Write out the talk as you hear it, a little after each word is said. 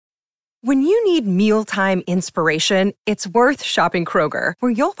When you need mealtime inspiration, it's worth shopping Kroger,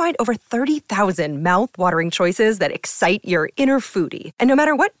 where you'll find over 30,000 mouth-watering choices that excite your inner foodie. And no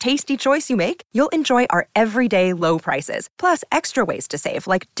matter what tasty choice you make, you'll enjoy our everyday low prices, plus extra ways to save,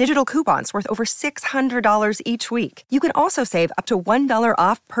 like digital coupons worth over $600 each week. You can also save up to $1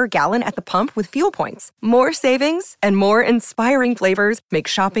 off per gallon at the pump with fuel points. More savings and more inspiring flavors make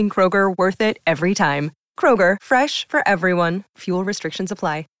shopping Kroger worth it every time. Kroger, fresh for everyone. Fuel restrictions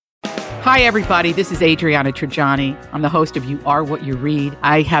apply. Hi, everybody. This is Adriana Trajani. I'm the host of You Are What You Read.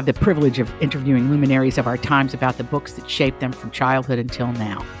 I have the privilege of interviewing luminaries of our times about the books that shaped them from childhood until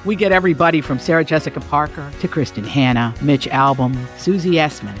now. We get everybody from Sarah Jessica Parker to Kristen Hanna, Mitch Albom, Susie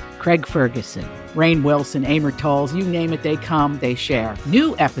Essman, Craig Ferguson, Rainn Wilson, Amor Tolls, you name it, they come, they share.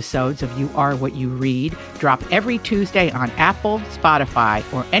 New episodes of You Are What You Read drop every Tuesday on Apple, Spotify,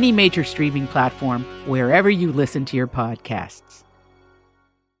 or any major streaming platform wherever you listen to your podcasts.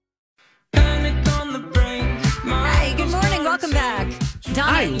 Hey, good morning. Welcome back.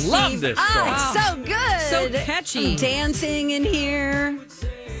 Donna I and love Steve. this song. So good. So catchy. Dancing in here.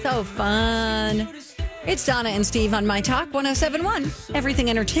 So fun. It's Donna and Steve on My Talk 107.1. Everything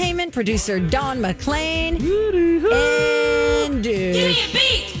Entertainment. Producer Dawn McLean. And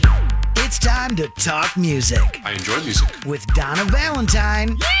It's time to talk music I enjoy music. with Donna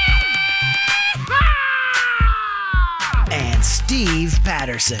Valentine and Steve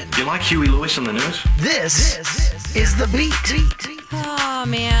Patterson. You like Huey Lewis on the news? This is The Beat. oh,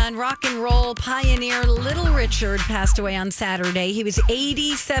 man. Rock and roll pioneer Little Richard passed away on Saturday. He was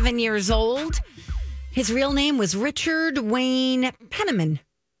 87 years old. His real name was Richard Wayne Penniman.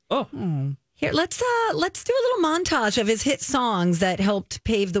 Oh. Here, let's do a little montage of his hit songs that helped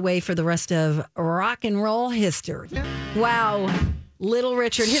pave the way for the rest of rock and roll history. Wow. Little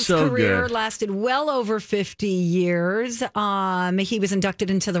Richard, his So career good. lasted well over 50 years. He was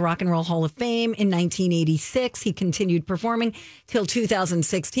inducted into the Rock and Roll Hall of Fame in 1986. He continued performing till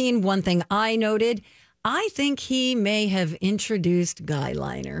 2016. One thing I noted, I think he may have introduced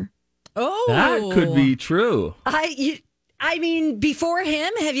Guyliner. Oh, That could be true. I mean, before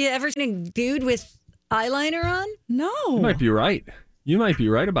him, have you ever seen a dude with eyeliner on? No. You might be right. You might be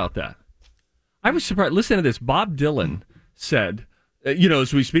right about that. I was surprised. Listen to this. Bob Dylan said,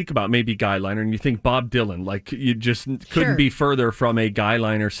 as we speak about maybe Guyliner, and you think Bob Dylan, like you just couldn't Sure. be further from a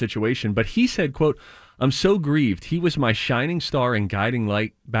Guyliner situation. But he said, quote, "I'm so grieved. He was my shining star and guiding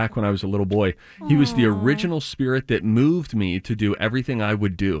light back when I was a little boy. He was the original spirit that moved me to do everything I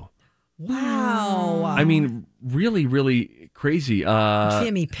would do." Wow. I mean, really, really crazy.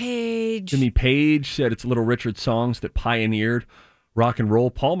 Jimmy Page. Jimmy Page said it's Little Richard's songs that pioneered rock and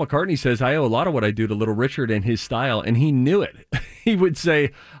roll. Paul McCartney says, "I owe a lot of what I do to Little Richard and his style," and he knew it. He would say,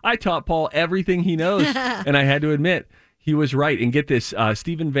 "I taught Paul everything he knows," and I had to admit, he was right. And get this,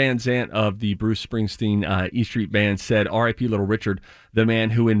 Stephen Van Zandt of the Bruce Springsteen E Street Band said, "R.I.P. Little Richard, the man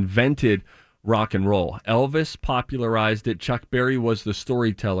who invented rock and roll. Elvis popularized it. Chuck Berry was the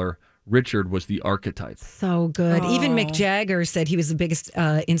storyteller. Richard was the archetype." So good. Even Mick Jagger said he was the biggest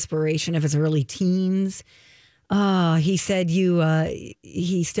inspiration of his early teens. He said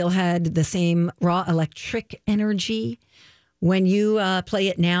he still had the same raw electric energy when you play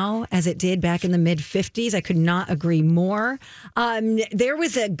it now as it did back in the mid-'50s. I could not agree more. There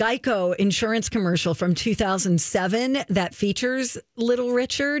was a Geico insurance commercial from 2007 that features Little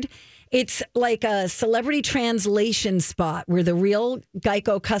Richard. It's like a celebrity translation spot where the real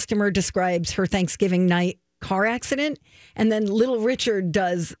Geico customer describes her Thanksgiving night car accident, and then Little Richard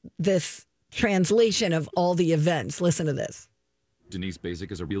does this translation of all the events. Listen to this. Denise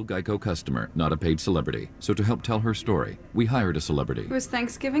Basic is a real Geico customer, not a paid celebrity. So to help tell her story, we hired a celebrity. It was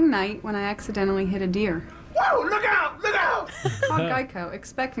Thanksgiving night when I accidentally hit a deer. Whoa, look out, look out! Called Geico,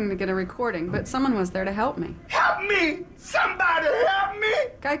 expecting to get a recording, but someone was there to help me. Help me! Somebody help me!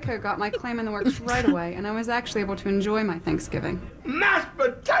 Geico got my claim in the works right away, and I was actually able to enjoy my Thanksgiving. Mashed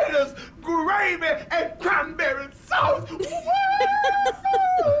potatoes, gravy, and cranberry sauce.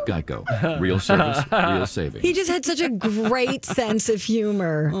 Geico. Real service, real savings. He just had such a great sense of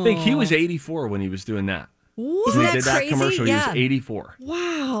humor. I think he was 84 when he was doing that. Isn't When he that did that crazy? commercial, Yeah. he was 84.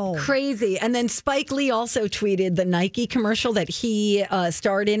 Wow. Crazy. And then Spike Lee also tweeted the Nike commercial that he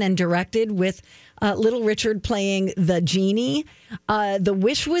starred in and directed with Little Richard playing the genie. The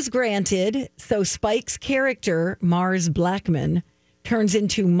wish was granted, so Spike's character, Mars Blackman, turns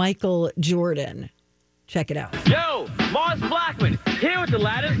into Michael Jordan. Check it out. Yo, Mars Blackman, here with the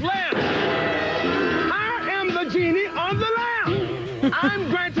lattice lamp. I am the genie on the lamp. I'm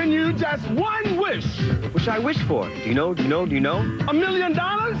granting you just one wish. Which I wish for? Do you know? $1 million?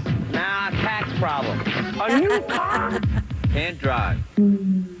 Nah, tax problem. A new car? Can't drive.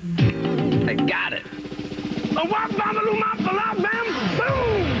 A wop, bam, mop, bam,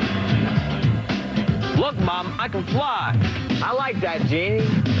 boom. Look, Mom, I can fly. I like that, Genie.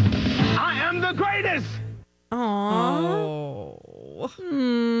 I am the greatest. Oh.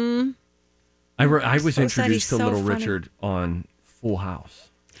 I was So sad. introduced He's to so Little funny. Richard on Full House.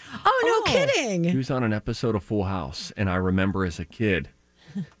 Oh, no He kidding. was on an episode of Full House, and I remember as a kid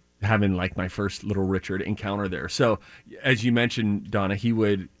having like my first Little Richard encounter there. So, as you mentioned, Donna, he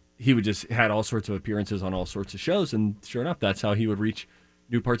would just had all sorts of appearances on all sorts of shows, and sure enough, that's how he would reach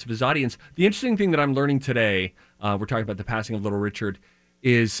new parts of his audience. The interesting thing that I'm learning today, we're talking about the passing of Little Richard,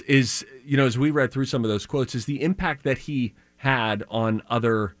 is as we read through some of those quotes, is the impact that he had on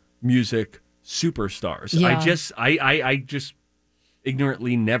other music superstars. Yeah. I just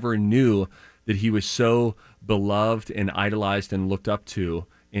ignorantly never knew that he was so beloved and idolized and looked up to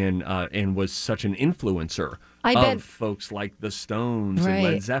and was such an influencer I of bet- folks like the Stones Right. and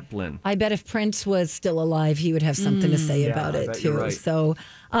Led Zeppelin. I bet if Prince was still alive, he would have something to say about I it bet too. you're right. So,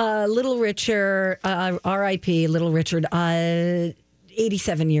 Little Richard, R.I.P. Little Richard,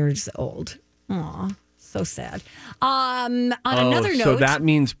 87 years old. Aw, so sad. On another note, So that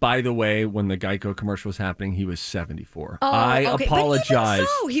means, by the way, when the Geico commercial was happening, he was 74. I okay. apologize. But even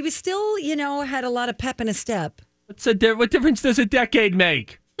so, he was still, had a lot of pep in his step. What difference does a decade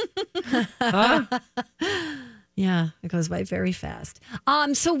make? Yeah, it goes by very fast.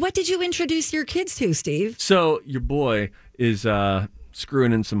 So what did you introduce your kids to, Steve? So your boy is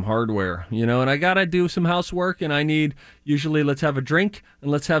screwing in some hardware, and I got to do some housework, and I need, usually let's have a drink and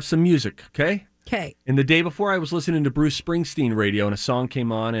let's have some music, okay? Okay. And the day before, I was listening to Bruce Springsteen radio, and a song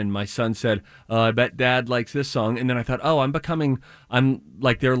came on, and my son said, I bet Dad likes this song. And then I thought, I'm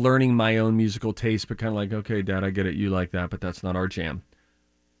like, they're learning my own musical taste, but kind of like, okay, Dad, I get it. You like that, but that's not our jam.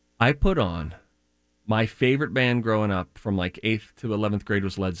 I put on my favorite band growing up from like 8th to 11th grade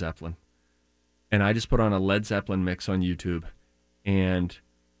was Led Zeppelin. And I just put on a Led Zeppelin mix on YouTube, and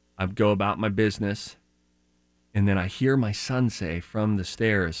I'd go about my business. And then I hear my son say from the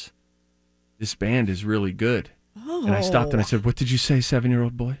stairs, this band is really good. Oh. And I stopped and I said, what did you say,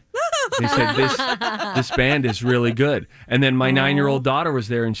 7-year-old boy? And he said, this band is really good. And then my 9-year-old daughter was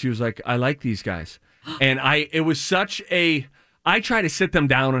there, and she was like, I like these guys. And it was such I try to sit them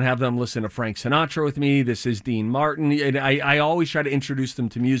down and have them listen to Frank Sinatra with me. This is Dean Martin. And I always try to introduce them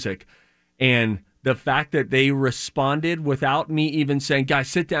to music. And the fact that they responded without me even saying, guys,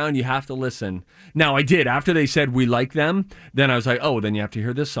 sit down, you have to listen. Now, I did. After they said we like them, then I was like, oh, then you have to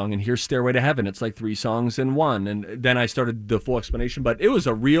hear this song, and here's Stairway to Heaven. It's like 3 songs in one. And then I started the full explanation. But it was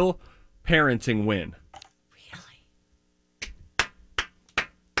a real parenting win.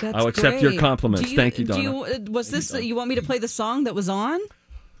 That's I'll accept your great. compliments. Thank you, Donna. Was this, you want me to play the song that was on?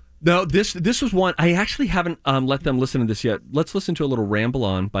 No, this was one. I actually haven't let them listen to this yet. Let's listen to a little Ramble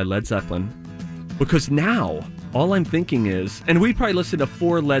On by Led Zeppelin. Because now, all I'm thinking is, and we probably listened to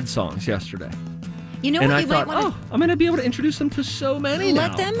 4 Led songs yesterday. You know And what I you thought, might want I'm going to be able to introduce them to so many now.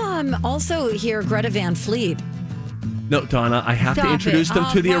 Let them also hear Greta Van Fleet. No, Donna, I have to Stop introduce it. them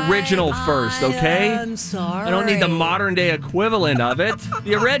to the Oh, original my- first, okay? I'm sorry. I don't need the modern day equivalent of it.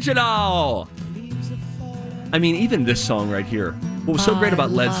 The original. I mean, even this song right here. What was so great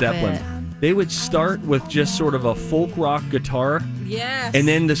about Led love Zeppelin, it. they would start with just sort of a folk rock guitar, Yes. and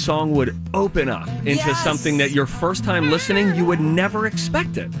then the song would open up into Yes. something that your first time listening, you would never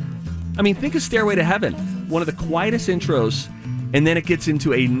expect it. I mean, think of Stairway to Heaven, one of the quietest intros, and then it gets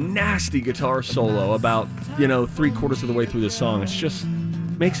into a nasty guitar solo about, 3/4 of the way through the song. It's just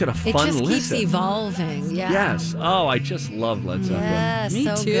makes it a It fun just keeps listen. evolving. Yeah. Yes. Oh, I just love Led Zeppelin. Yes, Me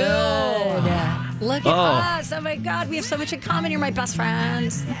so too. good. Look at Oh. us. Oh my God, we have so much in common. You're my best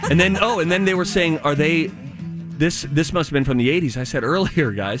friends. And then they were saying, are they this must have been from the 80s. I said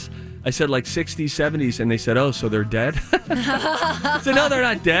earlier, guys. I said like 60s, 70s, and they said, oh, so they're dead? I said, no, they're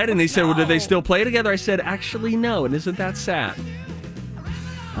not dead. And they said, well, do they still play together? I said, actually, no. And isn't that sad?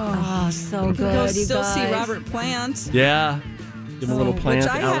 Oh, so Go good. You still see guys. Robert Plant. Yeah. Give him a little plant.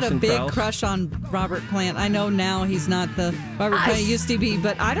 Which I had a Alison big Krauss. crush on Robert Plant. I know now he's not the Robert Plant he used to be,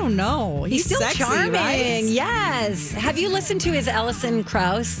 but I don't know. He's still sexy, charming. right? Yes. Have you listened to his Alison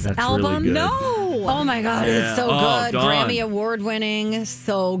Krauss That's album? really good. No. Oh my God, Yeah. it's so Oh, good. Dawn. Grammy award winning.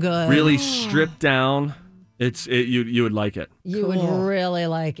 So good. Really stripped down. You would like it. You would really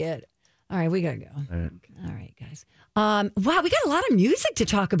like it. All right, we got to go. All right, guys. Wow, we got a lot of music to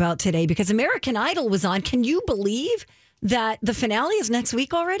talk about today because American Idol was on. Can you believe that the finale is next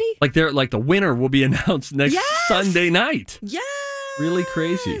week already? Like the winner will be announced next Yes! Sunday night. Yes. Really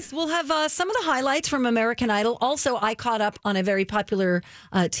crazy. We'll have some of the highlights from American Idol. Also, I caught up on a very popular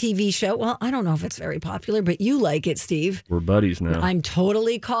TV show. Well, I don't know if it's very popular, but you like it, Steve. We're buddies now. I'm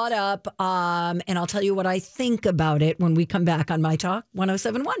totally caught up, and I'll tell you what I think about it when we come back on My Talk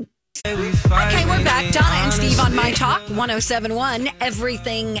 107.1. Okay, we're back. Donna and Steve on My Talk 107.1,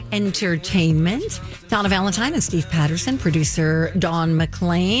 Everything Entertainment. Donna Valentine and Steve Patterson, producer Dawn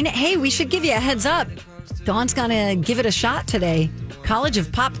McLean. Hey, we should give you a heads up. Dawn's going to give it a shot today. College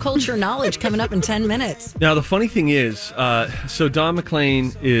of Pop Culture Knowledge coming up in 10 minutes. Now, the funny thing is, so Dawn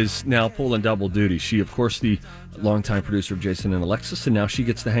McLean is now pulling double duty. She, of course, the longtime producer of Jason and Alexis, and now she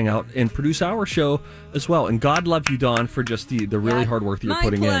gets to hang out and produce our show as well. And God love you, Dawn, for just the really hard work that you're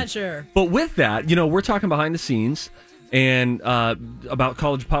putting My pleasure. in. But with that, we're talking behind the scenes and about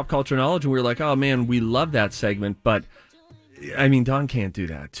College of Pop Culture Knowledge, and we were like, oh, man, we love that segment, but I mean, Dawn can't do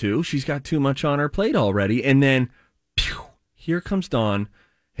that, too. She's got too much on her plate already. And then, here comes Dawn.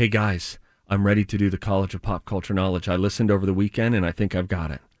 Hey, guys, I'm ready to do the College of Pop Culture Knowledge. I listened over the weekend, and I think I've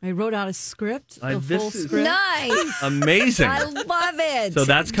got it. I wrote out a script, a this full is script. Nice. Amazing. I love it. So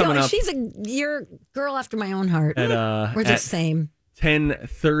that's coming up. She's your girl after my own heart. We're the same.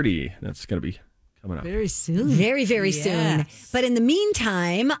 10:30. That's going to be coming up. Very soon. Very, very Yes. soon. But in the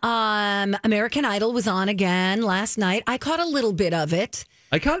meantime, American Idol was on again last night. I caught a little bit of it.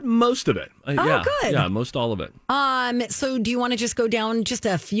 I caught most of it. Good. Yeah, most all of it. So do you want to just go down just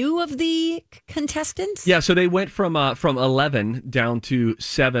a few of the contestants? Yeah, so they went from 11 down to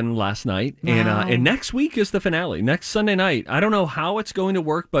 7 last night, and next week is the finale. Next Sunday night. I don't know how it's going to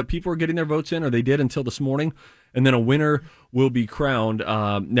work, but people are getting their votes in, or they did until this morning, and then a winner will be crowned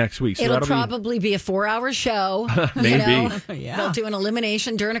next week. So it'll probably be a 4-hour show. Maybe. Yeah. They'll do an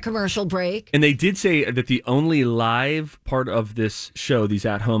elimination during a commercial break. And they did say that the only live part of this show, these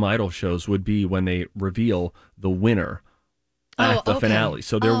at-home Idol shows, would be when they reveal the winner at the finale.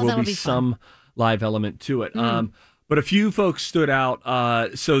 So there will be some live element to it. But a few folks stood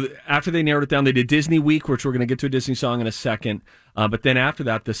out. So after they narrowed it down, they did Disney Week, which we're going to get to a Disney song in a second. But then after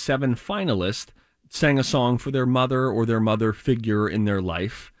that, the 7 finalists sang a song for their mother or their mother figure in their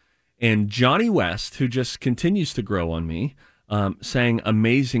life. And Johnny West, who just continues to grow on me, sang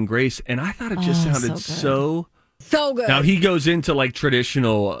Amazing Grace. And I thought it just sounded so good. Now, he goes into like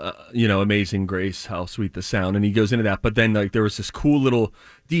traditional, Amazing Grace, how sweet the sound. And he goes into that. But then there was this cool little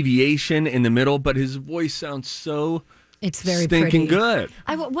deviation in the middle. But his voice sounds so it's very stinking pretty. good.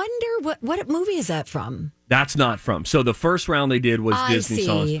 I wonder what movie is that from? That's not from. So the first round they did was Disney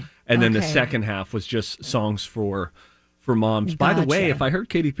songs. And then the Okay. second half was just songs for moms. By the way, Gotcha. if I heard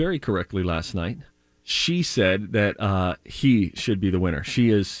Katy Perry correctly last night, she said that he should be the winner.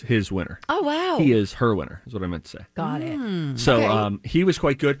 She is his winner. Oh, wow. He is her winner, is what I meant to say. Got it. So he was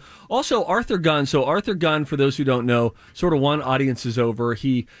quite good. Also, Arthur Gunn. So Arthur Gunn, for those who don't know, sort of won audiences over.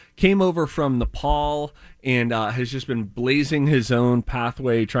 He came over from Nepal and has just been blazing his own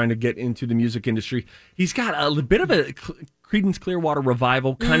pathway, trying to get into the music industry. He's got a bit of a Creedence Clearwater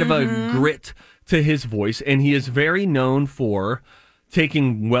Revival, kind of a grit to his voice, and he is very known for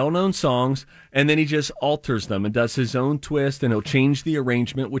taking well-known songs, and then he just alters them and does his own twist, and he'll change the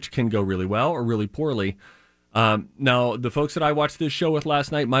arrangement, which can go really well or really poorly. Now, the folks that I watched this show with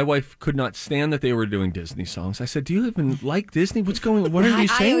last night, my wife could not stand that they were doing Disney songs. I said, do you even like Disney? What's going on? What are you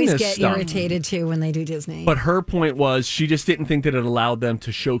saying I always this get stuff? irritated, too, when they do Disney. But her point was she just didn't think that it allowed them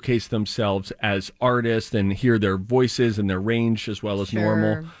to showcase themselves as artists and hear their voices and their range as well as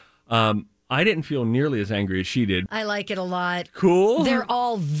normal. I didn't feel nearly as angry as she did. I like it a lot. Cool. They're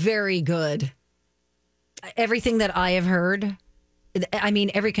all very good. Everything that I have heard, I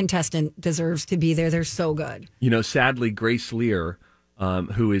mean, every contestant deserves to be there. They're so good. Sadly, Grace Lear,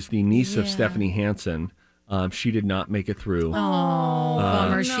 who is the niece of Stephanie Hansen, she did not make it through. Oh,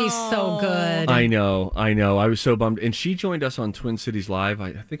 bummer. She's so good. I know. I was so bummed. And she joined us on Twin Cities Live,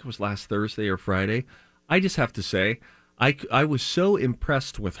 I think it was last Thursday or Friday. I just have to say, I was so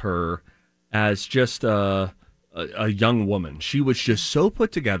impressed with her as just a young woman. She was just so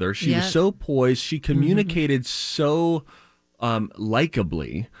put together. She was so poised. She communicated so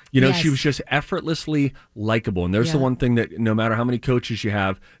likably. She was just effortlessly likable. And there's the one thing that no matter how many coaches you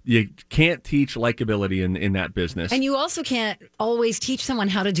have, you can't teach likability in that business. And you also can't always teach someone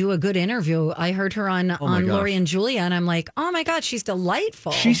how to do a good interview. I heard her on Lori and Julia, and I'm like, oh my God, she's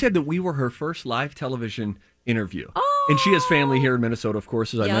delightful. She said that we were her first live television interview. And she has family here in Minnesota, of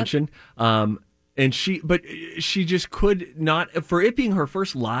course, as I mentioned. And she just could not, for it being her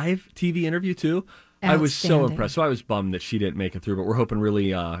first live TV interview too, I was so impressed. So I was bummed that she didn't make it through, but we're hoping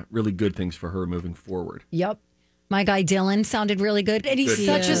really, really good things for her moving forward. Yep. My guy Dylan sounded really good. And he's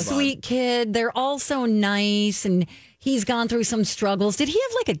such a sweet kid. They're all so nice. And he's gone through some struggles. Did he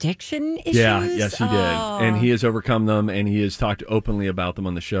have like addiction issues? Yeah, yes, he did. And he has overcome them, and he has talked openly about them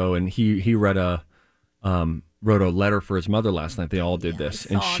on the show. And he read wrote a letter for his mother last night. They all did this.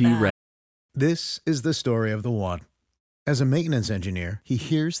 And she read. This is the story of the one. As a maintenance engineer, he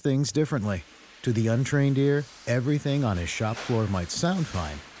hears things differently. To the untrained ear, everything on his shop floor might sound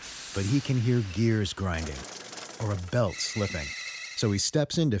fine, but he can hear gears grinding or a belt slipping. So he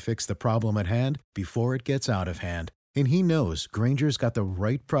steps in to fix the problem at hand before it gets out of hand. And he knows Grainger's got the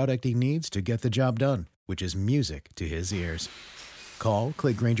right product he needs to get the job done, which is music to his ears. Call,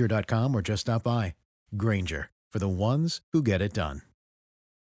 click Grainger.com, or just stop by. Grainger, for the ones who get it done.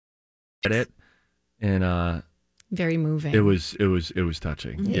 It, and very moving. It was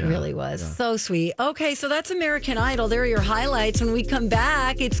touching. It really was. So sweet. Okay, so that's American Idol. There are your highlights. When we come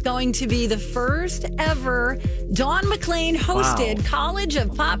back, it's going to be the first ever Dawn McLean hosted College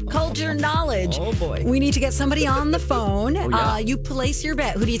of Pop Culture Knowledge. Oh, boy. We need to get somebody on the phone. Oh, yeah. You place your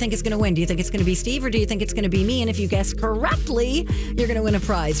bet. Who do you think is going to win? Do you think it's going to be Steve, or do you think it's going to be me? And if you guess correctly, you're going to win a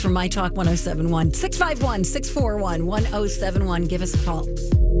prize from My Talk 1071. 651-641-1071. Give us a call.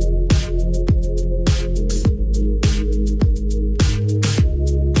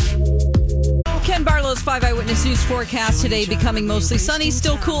 Ken Barlow's 5 Eyewitness News forecast today becoming mostly sunny,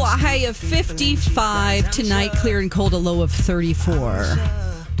 still cool, a high of 55. Tonight, clear and cold, a low of 34.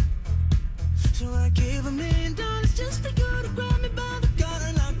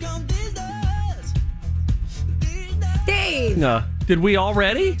 Dave! Did we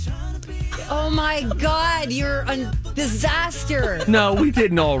already? Oh my God, you're a disaster. No, we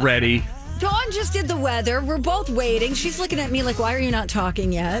didn't already. Dawn just did the weather. We're both waiting. She's looking at me like, why are you not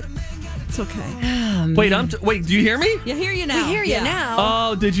talking yet? It's okay. Oh, wait, wait, do you hear me? You hear you now. We hear you now.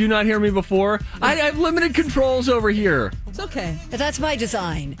 Oh, did you not hear me before? I have limited controls over here. It's okay. That's by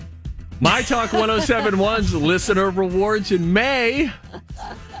design. My Talk 1071's listener rewards in May.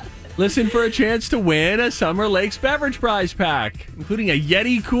 Listen for a chance to win a Summer Lakes beverage prize pack, including a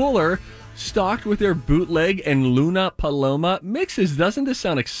Yeti cooler stocked with their bootleg and Luna Paloma mixes. Doesn't this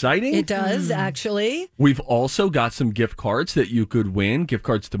sound exciting? It does, actually. We've also got some gift cards that you could win. Gift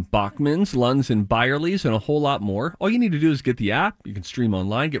cards to Bachman's, Lund's, and Byerly's, and a whole lot more. All you need to do is get the app. You can stream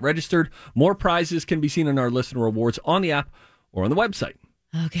online, get registered. More prizes can be seen in our listener rewards on the app or on the website.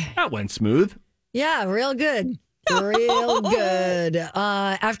 Okay. That went smooth. Yeah, real good. Real good.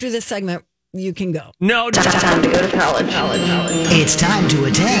 After this segment, you can go. No. Time to go to college. It's time to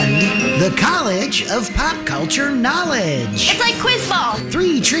attend the College of Pop Culture Knowledge. It's like quiz ball.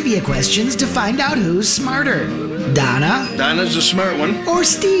 3 trivia questions to find out who's smarter. Donna? Donna's a smart one. Or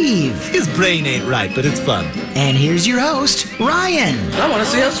Steve? His brain ain't right, but it's fun. And here's your host, Ryan. I want to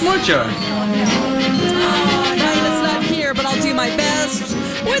see how smart you are. Ryan is not here, but I'll do my best.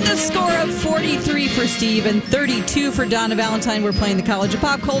 With a score of 43 for Steve and 32 for Donna Valentine, we're playing the College of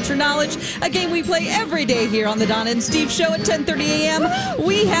Pop Culture Knowledge, a game we play every day here on the Donna and Steve Show at 10:30 a.m.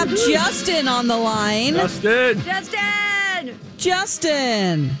 We have Justin on the line.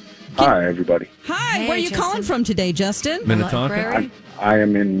 Justin! Hi, everybody. Hi, Hey, where are you Justin. calling from today, Justin? Minnetonka. I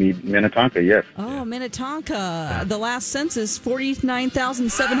am in Minnetonka, yes. Oh, Minnetonka. The last census,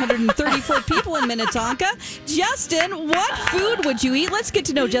 49,734 people in Minnetonka. Justin, what food would you eat? Let's get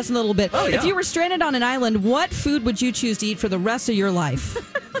to know Justin a little bit. Oh, yeah. If you were stranded on an island, what food would you choose to eat for the rest of your life?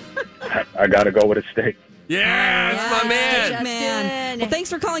 I got to go with a steak. Yeah, that's my man. Justin. Man. Well, thanks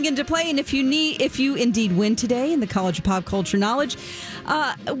for calling in to play. And if you indeed win today in the College of Pop Culture Knowledge,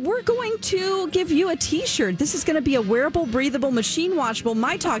 we're going to give you a T-shirt. This is going to be a wearable, breathable, machine washable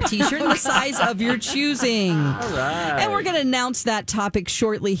My Talk T-shirt in the size of your choosing. All right. And we're going to announce that topic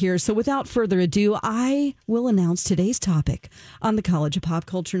shortly here. So without further ado, I will announce today's topic on the College of Pop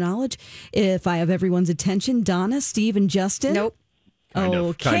Culture Knowledge. If I have everyone's attention, Donna, Steve, and Justin. Nope. Kind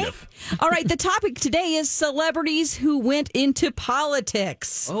Okay. of. All right. The topic today is celebrities who went into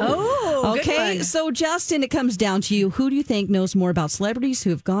politics. Oh, good okay. one. So, Justin, it comes down to you. Who do you think knows more about celebrities who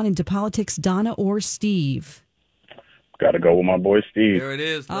have gone into politics, Donna or Steve? Got to go with my boy Steve. There it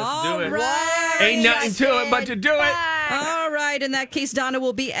is. Let's All do it. right. Ain't nothing to it but to do it. All right. In that case, Donna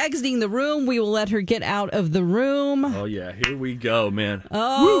will be exiting the room. We will let her get out of the room. Oh, yeah. Here we go, man.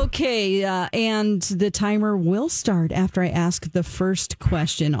 Okay. And the timer will start after I ask the first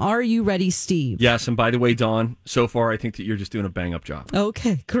question. Are you ready, Steve? Yes, and by the way, Dawn, so far I think that you're just doing a bang-up job.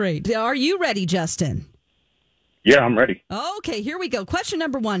 Okay, great. Are you ready, Justin? Yeah, I'm ready. Okay, here we go. Question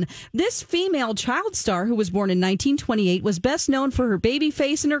number 1. This female child star who was born in 1928 was best known for her baby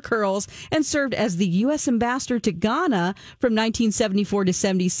face and her curls and served as the U.S. ambassador to Ghana from 1974 to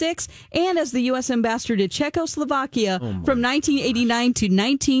 76 and as the U.S. ambassador to Czechoslovakia from 1989 to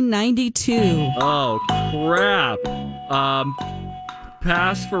 1992. Oh, crap.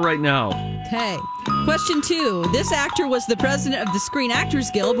 Pass for right now. Okay. Question 2. This actor was the president of the Screen Actors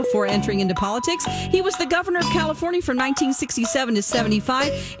Guild before entering into politics. He was the governor of California from 1967 to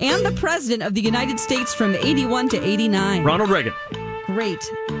 75 and the president of the United States from 81 to 89. Ronald Reagan. Great.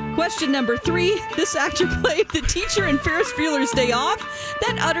 Question number 3. This actor played the teacher in Ferris Bueller's Day Off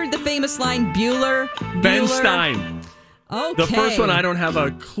that uttered the famous line, Bueller. Ben Stein. Okay. The first one I don't have a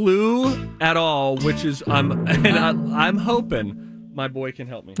clue at all, which is I'm hoping my boy can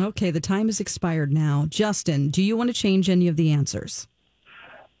help me. Okay, the time has expired now. Justin, do you want to change any of the answers?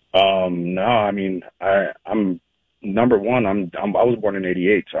 No, I mean, I'm number one. I was born in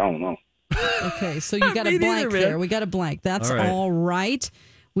 '88, so I don't know. Okay, so you got a blank there. We got a blank. That's all right.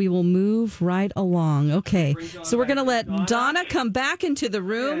 We will move right along. Okay, so we're going to let Donna come back into the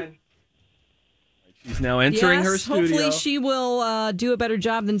room. She's now entering her studio. Hopefully she will do a better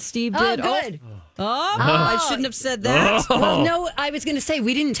job than Steve did. Oh, good. I shouldn't have said that. Well, no, I was going to say,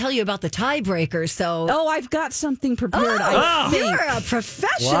 we didn't tell you about the tiebreaker, so... Oh, I've got something prepared, I think. You're a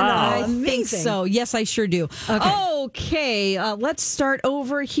professional. Wow. Amazing. I think so. Yes, I sure do. Okay, let's start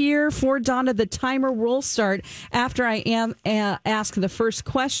over here for Donna. The timer will start after I ask the first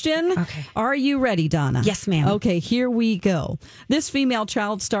question. Okay. Are you ready, Donna? Yes, ma'am. Okay, here we go. This female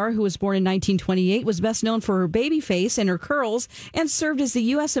child star who was born in 1928 was best known for her baby face and her curls and served as the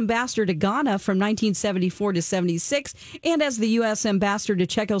U.S. ambassador to Ghana from 1974 to 76 and as the U.S. ambassador to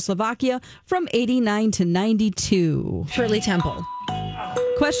Czechoslovakia from 89 to 92. Shirley Temple.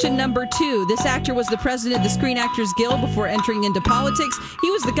 Question number 2. This actor was the president of the Screen Actors Guild before entering into politics. He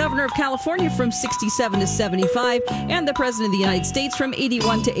was the governor of California from 67 to 75 and the president of the United States from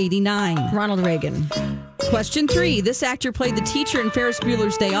 81 to 89. Ronald Reagan. Question 3. This actor played the teacher in Ferris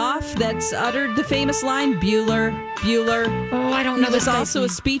Bueller's Day Off that's uttered the famous line, Bueller, Bueller. Oh, I don't know. He was also a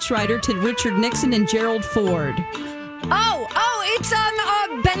speechwriter to Richard Nixon and Gerald Ford. It's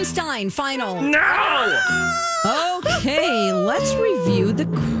Ben Stein, final. No! Okay, let's review the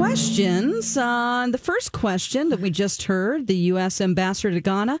questions. The first question that we just heard, the U.S. ambassador to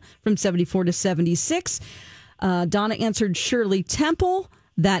Ghana from 74 to 76. Donna answered Shirley Temple.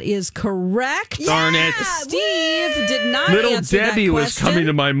 That is correct. Darn it. Steve did not Little answer Debbie that was question. coming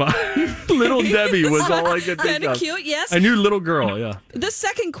to my mind. Little Debbie was all I could think Kinda of. cute, yes. I knew little girl, yeah. The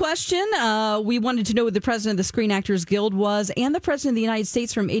second question, we wanted to know who the president of the Screen Actors Guild was and the president of the United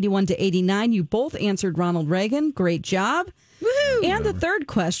States from 81 to 89. You both answered Ronald Reagan. Great job. Woohoo! And the third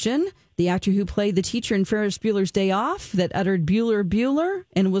question, the actor who played the teacher in Ferris Bueller's Day Off that uttered Bueller, Bueller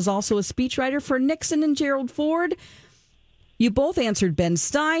and was also a speechwriter for Nixon and Gerald Ford. You both answered Ben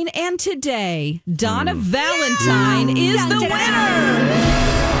Stein, and today, Donna Valentine is the winner.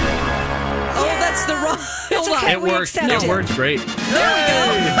 Oh, that's the wrong. Hold on. It worked. It worked great.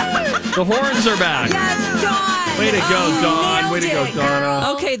 There we go. The horns are back. Yes, Dawn. Way to go, Dawn. Way to go,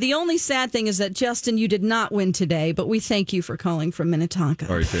 Donna. Okay, the only sad thing is that, Justin, you did not win today, but we thank you for calling from Minnetonka.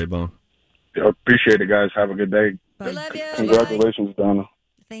 Sorry, J-Bone. Appreciate it, guys. Have a good day. We love you. Congratulations, Donna.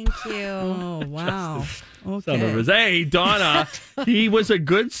 Thank you. Oh, wow. Son of Okay. his. Hey, Donna, he was a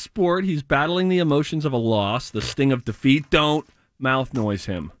good sport. He's battling the emotions of a loss, the sting of defeat. Don't mouth noise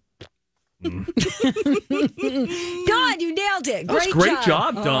him. Dawn, you nailed it. That was great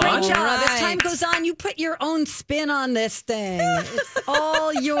job, Dawn. Great job. All As right. time goes on, you put your own spin on this thing. It's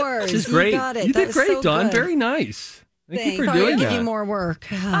all yours. This is great. You got it. You That did was great, so Dawn. good. Very nice. Thank you for Sorry doing to give that. you more work.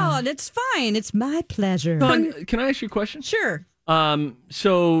 Oh, and it's fine. It's my pleasure. Dawn, can I ask you a question? Sure.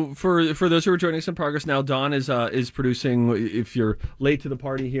 So for those who are joining us in progress now, Dawn is producing. If you're late to the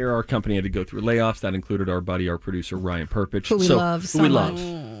party here, our company had to go through layoffs. That included our producer Ryan Perpich, Who we love so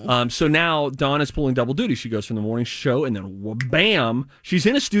love. So now Dawn is pulling double duty. She goes from the morning show, and then bam, she's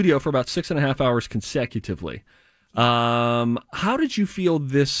in a studio for about 6.5 hours consecutively. How did you feel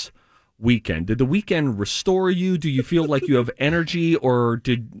this weekend? Did the weekend restore you? Do you feel like you have energy, or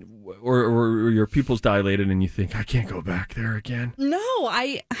your pupils dilated and you think, I can't go back there again? No,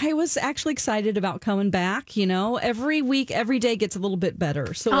 I was actually excited about coming back. You know, every week, every day gets a little bit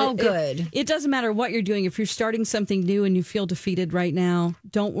better. So good. It doesn't matter what you're doing. If you're starting something new and you feel defeated right now,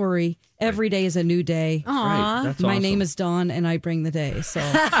 don't worry. Every day is a new day. Aw. That's My awesome. name is Dawn, and I bring the day. So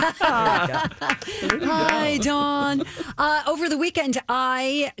Hi, Dawn. Over the weekend,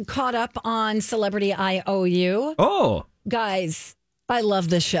 I caught up on Celebrity IOU. Oh, Guys, I love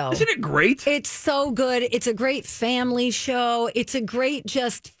the show. Isn't it great? It's so good. It's a great family show. It's a great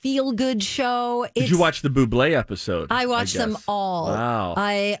just feel-good show. Did you watch the Bublé episode? I watched them all. Wow.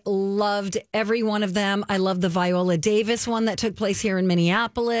 I loved every one of them. I loved the Viola Davis one that took place here in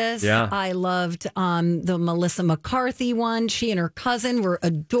Minneapolis. Yeah. I loved the Melissa McCarthy one. She and her cousin were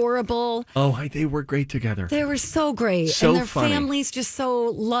adorable. Oh, they were great together. They were so great. So and their funny. family's just so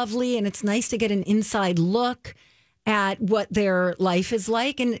lovely, and it's nice to get an inside look at what their life is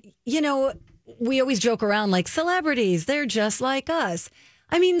like. And, we always joke around like celebrities, they're just like us.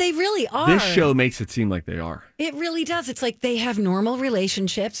 I mean, they really are. This show makes it seem like they are. It really does. It's like they have normal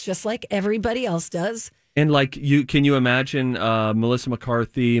relationships just like everybody else does. And can you imagine Melissa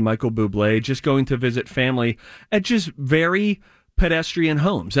McCarthy, Michael Bublé just going to visit family at just very pedestrian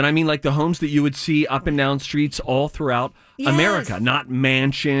homes? And I mean like the homes that you would see up and down streets all throughout America, not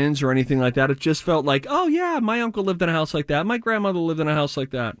mansions or anything like that. It just felt like, oh yeah, my uncle lived in a house like that. My grandmother lived in a house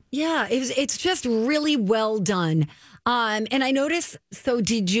like that. Yeah, it's just really well done. And I noticed, so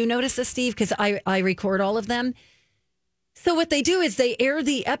did you notice this, Steve? Because I record all of them. So what they do is they air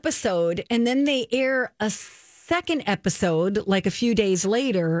the episode and then they air a second episode like a few days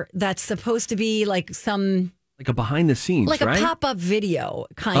later that's supposed to be like some... Like a behind the scenes, like right? a pop-up video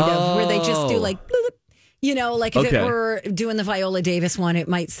kind of where they just do like... bloop. Like if it were doing the Viola Davis one, it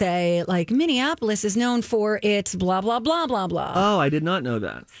might say like Minneapolis is known for its blah, blah, blah, blah, blah. Oh, I did not know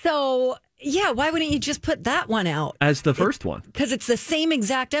that. So, yeah, why wouldn't you just put that one out? As the first one. Because it's the same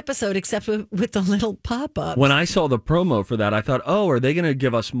exact episode except with the little pop-up. When I saw the promo for that, I thought, oh, are they going to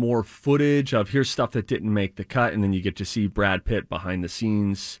give us more footage of here's stuff that didn't make the cut? And then you get to see Brad Pitt behind the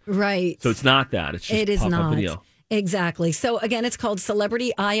scenes. Right. So it's not that. It's just pop-up video. Exactly. So again, it's called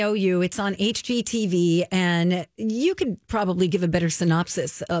Celebrity IOU. It's on HGTV, and you could probably give a better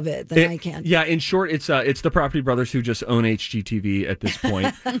synopsis of it than I can. Yeah, in short, it's the Property Brothers who just own HGTV at this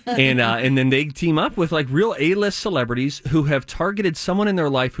point. and then they team up with like real A-list celebrities who have targeted someone in their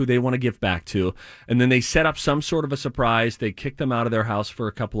life who they want to give back to, and then they set up some sort of a surprise. They kick them out of their house for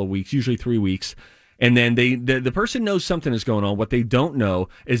a couple of weeks, usually 3 weeks. And then the person knows something is going on. What they don't know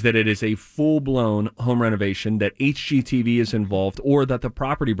is that it is a full-blown home renovation, that HGTV is involved, or that the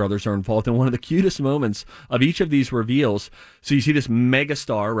Property Brothers are involved in one of the cutest moments of each of these reveals. So you see this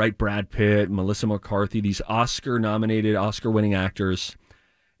megastar, right? Brad Pitt, Melissa McCarthy, these Oscar-nominated, Oscar-winning actors.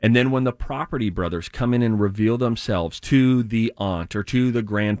 And then when the Property Brothers come in and reveal themselves to the aunt or to the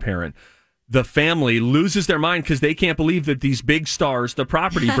grandparent, the family loses their mind because they can't believe that these big stars, the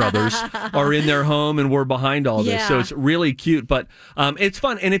Property Brothers, are in their home and we're behind all this. Yeah. So it's really cute, but it's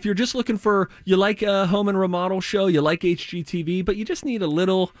fun. And if you're just looking you like a home and remodel show, you like HGTV, but you just need a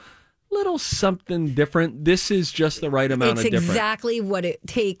little something different, this is just the right amount of different. It's exactly what it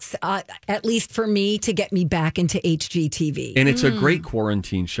takes, at least for me, to get me back into HGTV. And it's a great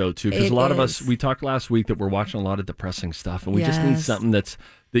quarantine show, too, because a lot of us, is. we talked last week that we're watching a lot of depressing stuff, and we just need something that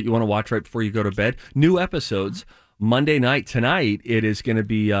you want to watch right before you go to bed. New episodes. Monday night, tonight, it is going to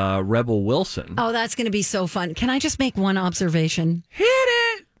be Rebel Wilson. Oh, that's going to be so fun. Can I just make one observation? Hit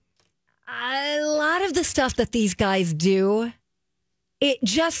it! A lot of the stuff that these guys do, it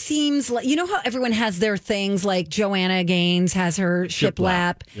just seems like, you know how everyone has their things, like Joanna Gaines has her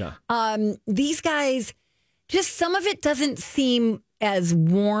shiplap. Yeah. These guys, just some of it doesn't seem as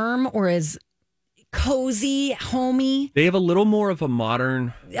warm or as cozy, homey. They have a little more of a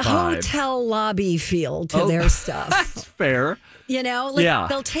modern vibe. Hotel lobby feel to their stuff. That's fair.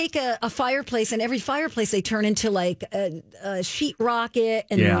 They'll take a fireplace, and every fireplace they turn into like a sheetrock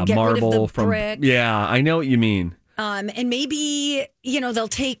and get rid of the brick. Yeah, I know what you mean. And maybe, they'll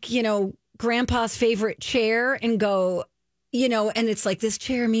take, Grandpa's favorite chair and go, and it's like, this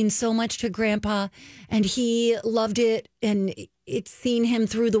chair means so much to Grandpa, and he loved it, and it's seen him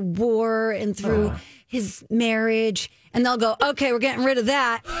through the war and through his marriage. And they'll go, okay, we're getting rid of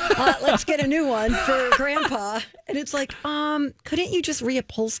that. Let's get a new one for Grandpa. And it's like, couldn't you just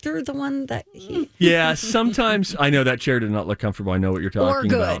reupholster the one that he... Yeah, sometimes, I know that chair did not look comfortable. I know what you're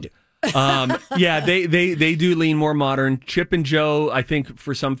talking about. They do lean more modern. Chip and Jo, I think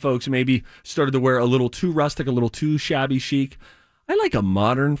for some folks, maybe started to wear a little too rustic, a little too shabby chic. I like a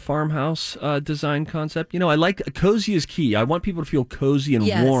modern farmhouse design concept. I like cozy is key. I want people to feel cozy and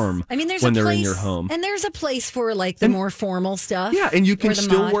warm when they're in your home. And there's a place for like the more formal stuff. Yeah, and you can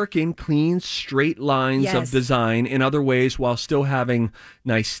still work in clean, straight lines of design in other ways while still having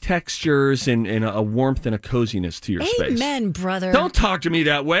nice textures and a warmth and a coziness to your space. Amen, brother. Don't talk to me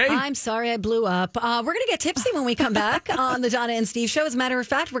that way. I'm sorry I blew up. We're going to get tipsy when we come back on the Donna and Steve Show. As a matter of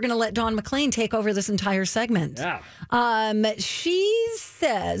fact, we're going to let Dawn McLean take over this entire segment. Yeah. She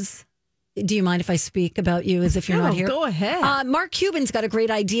says Do you mind if I speak about you as if you're not here? Go ahead. Mark Cuban's got a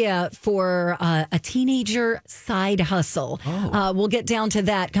great idea for a teenager side hustle. We'll get down to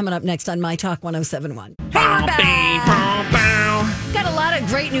that coming up next on My Talk 1071. Hey, we're back. Got a lot of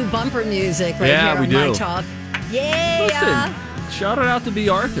great new bumper music here on My Talk. Yeah. Listen, shout it out to B.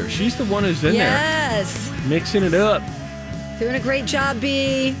 Arthur. She's the one who's in there. Mixing it up. Doing a great job,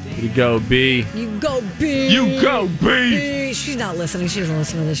 B. You go, B. You go, B. You go, B. She's not listening. She doesn't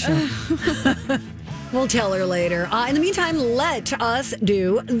listen to this show. We'll tell her later. In the meantime, let us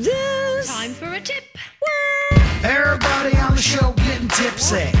do this. Time for a tip. Everybody on the show getting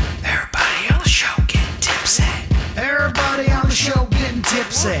tipsy. Everybody on the show getting tipsy. Everybody on the show getting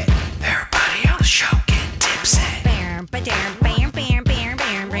tipsy. Everybody on the show getting tipsy.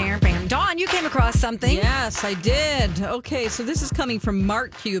 Dawn, you came across something. Yes, I did. Okay, so this is coming from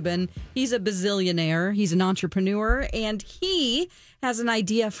Mark Cuban. He's a bazillionaire. He's an entrepreneur, and he has an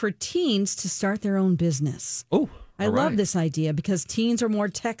idea for teens to start their own business. Oh, I love this idea because teens are more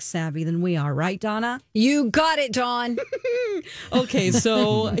tech savvy than we are, right, Donna? You got it, Dawn. Okay,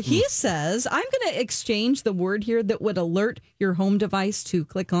 so he says, I'm going to exchange the word here that would alert your home device to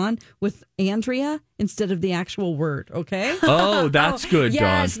click on with Andrea instead of the actual word, okay? Oh, that's good,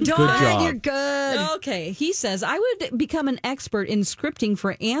 yes, Dawn. Dawn, Good job. you're good. Okay, he says, I would become an expert in scripting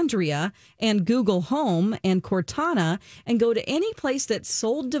for Andrea and Google Home and Cortana and go to any place that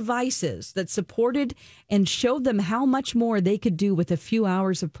sold devices that supported and showed them how much more they could do with a few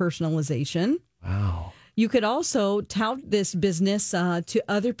hours of personalization. Wow. You could also tout this business to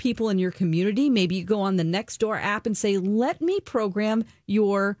other people in your community. Maybe you go on the Nextdoor app and say, let me program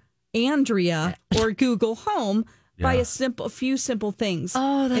your Andrea or Google Home by a few simple things.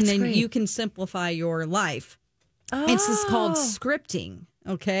 Oh, that's And then great. you can simplify your life. Oh. This is called scripting,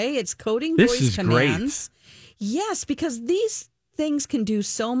 okay? It's coding This voice is commands. Yes, because these things can do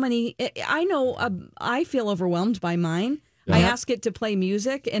so many. I know I feel overwhelmed by mine. Yeah. I ask it to play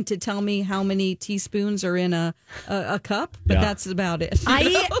music and to tell me how many teaspoons are in a cup, but that's about it.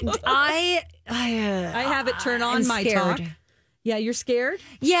 I have it turn on I'm my scared. talk. Yeah, you're scared?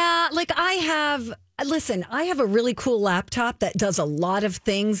 Yeah, like I have a really cool laptop that does a lot of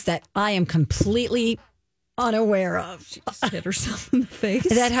things that I am completely unaware of. She just hit herself in the face.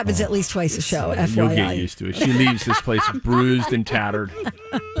 That happens at least twice a show, FYI. You'll get used to it. She leaves this place bruised and tattered.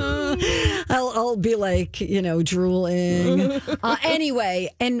 I'll be like, drooling. Anyway,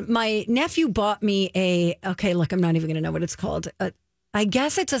 and my nephew bought me look, I'm not even going to know what it's called. I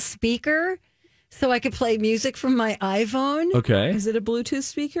guess it's a speaker. So I could play music from my iPhone. Okay. Is it a Bluetooth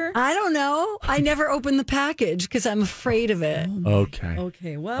speaker? I don't know. I never opened the package because I'm afraid of it. Okay.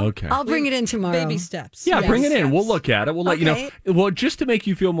 Okay, well. I'll bring it in tomorrow. Baby steps. Yeah, bring it in. We'll look at it. We'll let you know. Okay. Well, just to make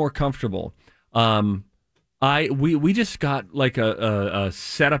you feel more comfortable, we just got like a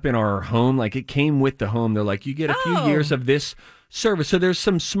setup in our home. Like it came with the home. They're like, you get a few years of this service. So there's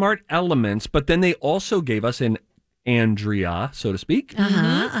some smart elements, but then they also gave us an Andrea, so to speak.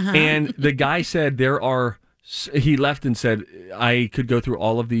 And the guy said he left and said, I could go through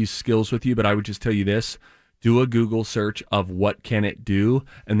all of these skills with you, but I would just tell you this. Do a Google search of what can it do,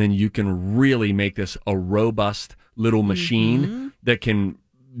 and then you can really make this a robust little machine that can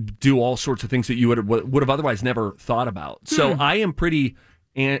do all sorts of things that you would have otherwise never thought about. So I am pretty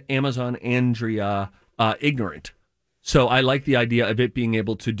Amazon Andrea ignorant. So I like the idea of it being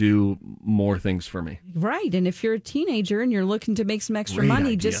able to do more things for me. Right. And if you're a teenager and you're looking to make some extra Great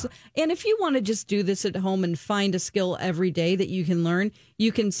money, idea. and if you want to just do this at home and find a skill every day that you can learn,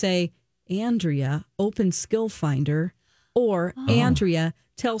 you can say, Andrea, open Skill Finder, or Andrea,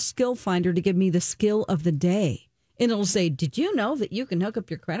 tell Skill Finder to give me the skill of the day. And it'll say, did you know that you can hook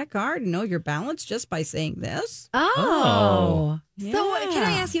up your credit card and know your balance just by saying this? Oh. Yeah. So can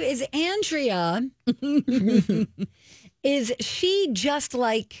I ask you, is Andrea, is she just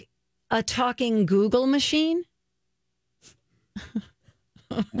like a talking Google machine?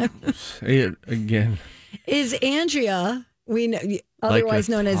 Say it again. Is Andrea, otherwise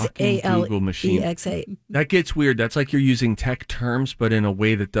known as Google machine. ALEXA? That gets weird. That's like you're using tech terms, but in a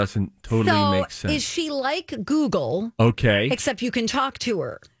way that doesn't totally make sense. Is she like Google? Okay. Except you can talk to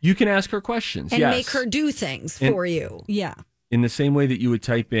her You can ask her questions. and yes. make her do things And- for you. Yeah. In the same way that you would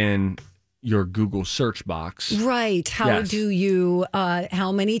type in your Google search box. Right. How Yes. do you,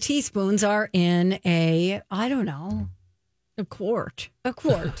 how many teaspoons are in a quart? A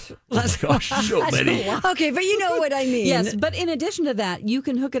quart. Oh my gosh, so many. Okay, but you know what I mean. Yes, but in addition to that, you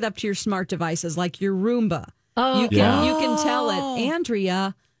can hook it up to your smart devices like your Roomba. Oh, You can tell it,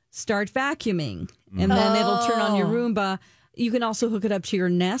 Andrea, start vacuuming. And then it'll turn on your Roomba. You can also hook it up to your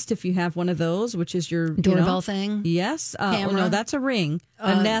Nest if you have one of those, which is your Doorbell thing? Yes. Camera? No, that's a Ring.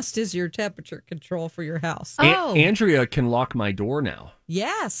 A Nest is your temperature control for your house. Andrea can lock my door now.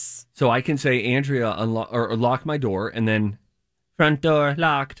 Yes. So I can say, Andrea, lock my door, and then front door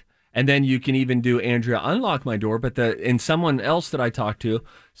locked. And then you can even do, Andrea, unlock my door. But someone else that I talked to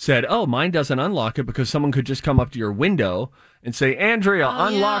said, oh, mine doesn't unlock it because someone could just come up to your window and say, Andrea,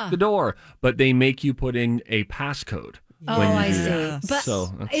 unlock the door. But they make you put in a passcode. I see.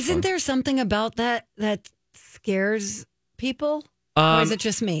 That. But isn't there something about that scares people? Or is it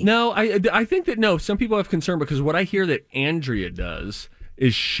just me? No, I think that, some people have concern because what I hear that Andrea does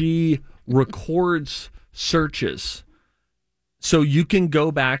is she records searches. So you can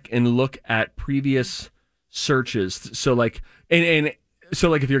go back and look at previous searches. So like,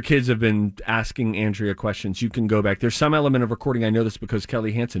 so like if your kids have been asking Andrea questions, you can go back. There's some element of recording. I know this because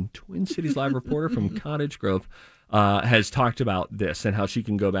Kelly Hansen, Twin Cities Live reporter from Cottage Grove, has talked about this and how she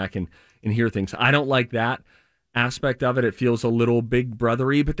can go back and hear things. I don't like that aspect of it. It feels a little Big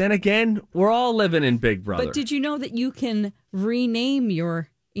Brothery, but then again, we're all living in Big Brother. But did you know that you can rename your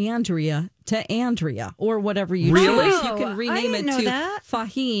Andrea to Andrea or whatever you choose? You can rename it to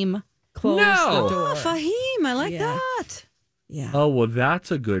Fahim. Close the door. Fahim, I like that. Yeah. Oh, well, that's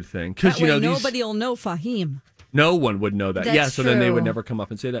a good thing. Because nobody will know Fahim. No one would know that. That's so then they would true. never come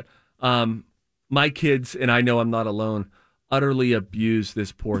up and say that. My kids, and I know I'm not alone, utterly abuse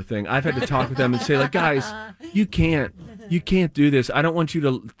this poor thing. I've had to talk with them and say, like, guys, you can't do this. I don't want you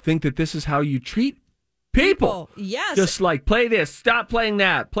to think that this is how you treat people. Yes. Just like, play this, stop playing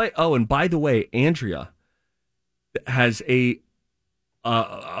that. Oh, and by the way, Andrea has a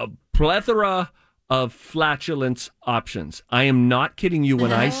plethora of flatulence options. I am not kidding you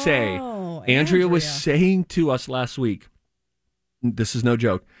when I say, Andrea was saying to us last week, this is no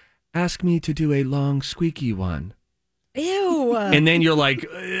joke, ask me to do a long squeaky one. Ew. And then you're like,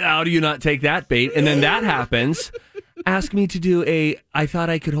 how do you not take that bait? And then that happens. Ask me to do I thought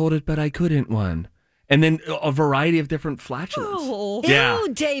I could hold it, but I couldn't one. And then a variety of different flatulence. Oh. Yeah.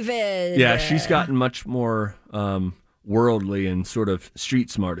 Ew, David. Yeah, she's gotten much more worldly and sort of street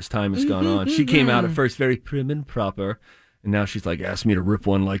smart as time has gone on. She came out at first very prim and proper, and now she's like, ask me to rip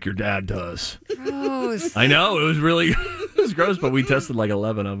one like your dad does. Gross. I know, it was really it was gross, but we tested like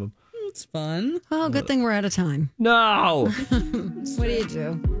 11 of them. It's fun. Well, good thing we're out of time. No. What do you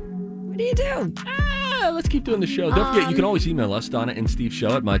do? What do you do? Let's keep doing the show. Don't forget, you can always email us, Donna and Steve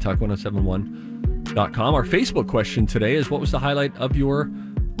Show at mytalk1071.com. Our Facebook question today is, what was the highlight of your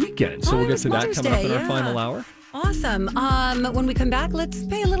weekend? So we'll get to that Mother's coming up Day, in our final hour. Awesome. When we come back, let's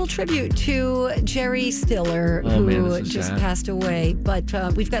pay a little tribute to Jerry Stiller, who just passed away. But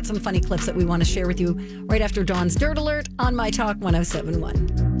we've got some funny clips that we want to share with you right after Dawn's Dirt Alert on My Talk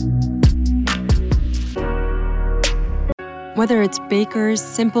 1071. Whether it's Baker's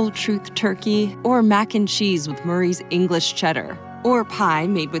Simple Truth Turkey or mac and cheese with Murray's English Cheddar or pie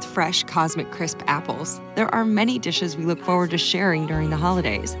made with fresh Cosmic Crisp apples, there are many dishes we look forward to sharing during the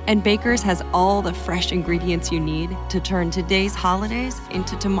holidays. And Baker's has all the fresh ingredients you need to turn today's holidays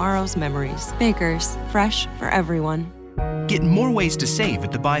into tomorrow's memories. Baker's, fresh for everyone. Get more ways to save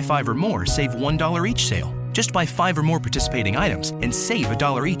at the Buy 5 or More Save $1 each sale. Just buy 5 or more participating items and save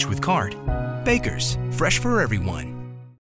 $1 each with card. Baker's, fresh for everyone.